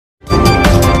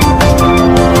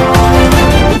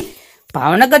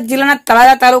ભાવનગર જિલ્લાના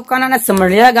તળાજા તાલુકાના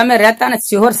સમઢિયા ગામે રહેતા અને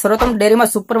સિહોર સર્વોત્તમ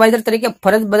ડેરીમાં સુપરવાઇઝર તરીકે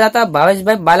ફરજ બજાવતા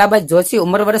ભાવેશભાઈ બાલાભાઈ જોશી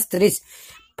ઉંમર વર્ષ 30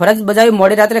 ફરજ બજાવી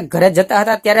મોડી રાત્રે ઘરે જતા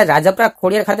હતા ત્યારે રાજપરા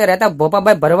ખોડિયાર ખાતે રહેતા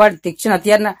ભોપાભાઈ ભરવાડ તીક્ષ્ણ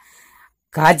હથિયારના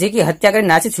ઘા ઝીકી હત્યા કરી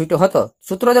નાસી છૂટ્યો હતો।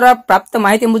 સૂત્રો દ્વારા પ્રાપ્ત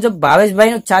માહિતી મુજબ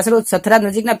ભાવેશભાઈનું છાસરું સથરાદ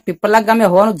નજીકના પીપલા ગામે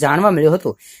હોવાનું જાણવા મળ્યું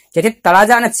હતું, જેથી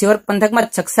તળાજા અને સિહોર પંથકમાં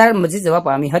ચકસાર મચી જવા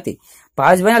પામી હતી।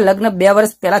 ભાવેશભાઈના લગ્ન 2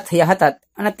 વર્ષ પહેલા થયા હતા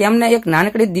અને તેમને એક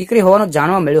નાનકડી દીકરી હોવાનું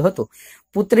જાણવા મળ્યું હતું।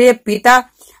 પુત્રીએ પિતા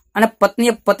અને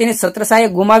પત્નીએ પતિની સત્રસાએ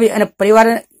ગુમાવી અને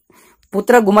પરિવારે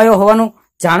પુત્ર ગુમાવ્યો હોવાનું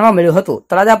જાણવા મળ્યું હતું।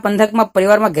 તળાજા પંથકમાં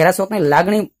પરિવારમાં ઘેરા શોકની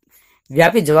લાગણી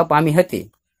વ્યાપી જવા પામી હતી।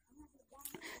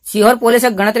 સિહોર પોલીસે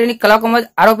ગણતરીની કલાકોમાં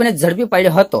આરોપીને ઝડપી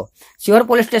પાડ્યો હતો। સિહોર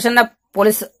પોલીસ સ્ટેશનના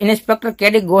પોલીસ ઇન્સ્પેક્ટર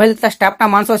કેડી ગોહિલ તથા સ્ટાફના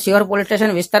માણસો સિહોર પોલીસ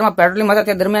સ્ટેશન વિસ્તારમાં પેટ્રોલિંગ હતા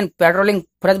તે દરમિયાન પેટ્રોલિંગ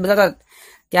ફરજ બજાવતા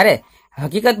ત્યારે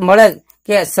હકીકત મળે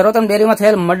કે સર્વોત્તમ ડેરીમાં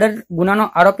થયેલ મર્ડર ગુનાનો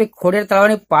આરોપી ખોડિયાર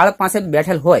તળાવની પાળ પાસે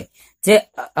બેઠેલ હોય, જે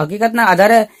હકીકતના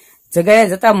આધારે જગ્યાએ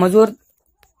જતા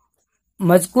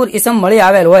મજકૂર ઈસમ મળી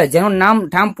આવેલ હોય, જેનું નામ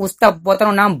ઠામ પૂછતા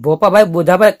પોતાનું નામ ભોપાભાઈ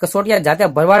બુધાભાઈ કસોટિયા જાતે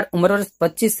ભરવાડ ઉંમર વર્ષ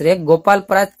 25 રેક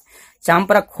ગોપાલપરા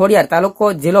ચાંપરા ખોડિયાર તાલુકો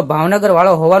જિલ્લો ભાવનગર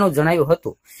વાળો હોવાનું જણાવ્યું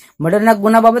હતું। મર્ડરના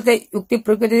ગુના બાબતે યુક્તિ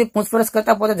પ્રકૃતિથી પૂછપરછ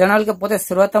કરતા પોતે જણાવેલ કે પોતે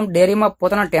સર્વોત્તમ ડેરીમાં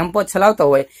પોતાનો ટેમ્પો ચલાવતો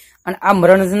હોય અને આ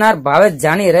મરણજનાર ભાવેશ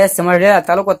જાની રહે સમઢિયા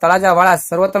તાલુકો તળાજા વાળા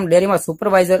સર્વોત્તમ ડેરીમાં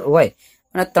સુપરવાઇઝર હોય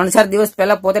અને 3-4 દિવસ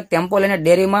પહેલા પોતે ટેમ્પો લઈને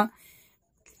ડેરીમાં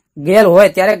ગયેલ હોય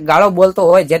ત્યારે ગાળો બોલતો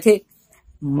હોય, જેથી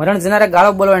મરણજનારે ગાળો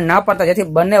બોલવાની ના પાડતા જેથી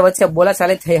બંને વચ્ચે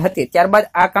બોલાચાલી થઈ હતી। ત્યારબાદ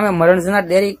આ કામે મરણજનાર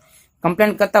ડેરી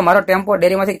કમ્પ્લેન કરતા મારો ટેમ્પો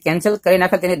ડેરીમાંથી કેન્સલ કરી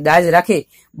નાખે તેની દાજ રાખી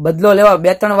બદલો લેવા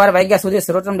 2-3 વાર વાગ્યા સુધી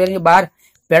સર્વોત્તમ ડેરીની બહાર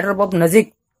પેટ્રોલ પંપ નજીક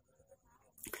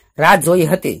રાહ જોઈ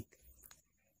હતી।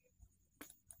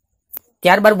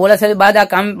 ત્યારબાદ બોલાચાલી બાદ આ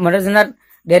કામ મરણજનાર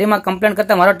ડેરીમાં કમ્પ્લેન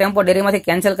કરતા મારો ટેમ્પો ડેરીમાંથી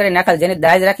કેન્સલ કરી નાખેલ, જેની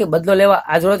દાજ રાખી બદલો લેવા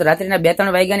આજરોજ રાત્રિના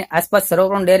 2-3 વાગ્યાની આસપાસ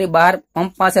સર્વોત્તમ ડેરી બહાર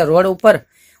પંપ પાસે રોડ ઉપર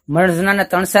મરણજનારને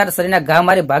 3-4 શરીરના ઘા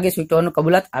મારી ભાગી છૂટવાની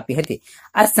કબૂલાત આપી હતી।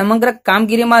 આ સમગ્ર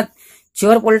કામગીરીમાં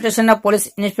સિહોર પોલીસ સ્ટેશનના પોલીસ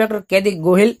ઇન્સ્પેક્ટર કેદી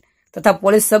ગોહિલ તથા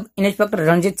police sub inspector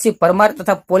Ranjitsinh Parmar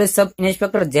તથા પોલીસ સબ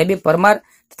ઇન્સ્પેક્ટર જેબી પરમાર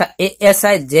તથા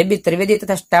એએસઆઈ જેબી ત્રિવેદી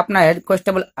તથા સ્ટાફના head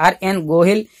constable RN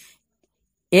Gohil,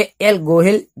 AL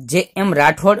Gohil, JM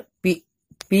Rathod,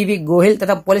 PV Gohil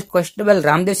તથા પોલીસ કોન્સ્ટેબલ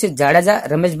રામદેવસિંહ જાડેજા,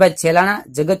 રમેશભાઈ છેલાણા,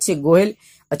 જગતસિંહ ગોહિલ,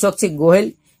 અશોકસિંહ ગોહિલ,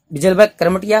 બીજલભાઈ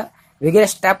કરમટિયા વગેરે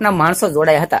સ્ટાફના માણસો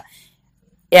જોડાયા હતા।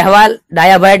 અહેવાલ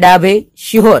ડાયાભાઈ ડાભી,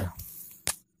 સિહોર।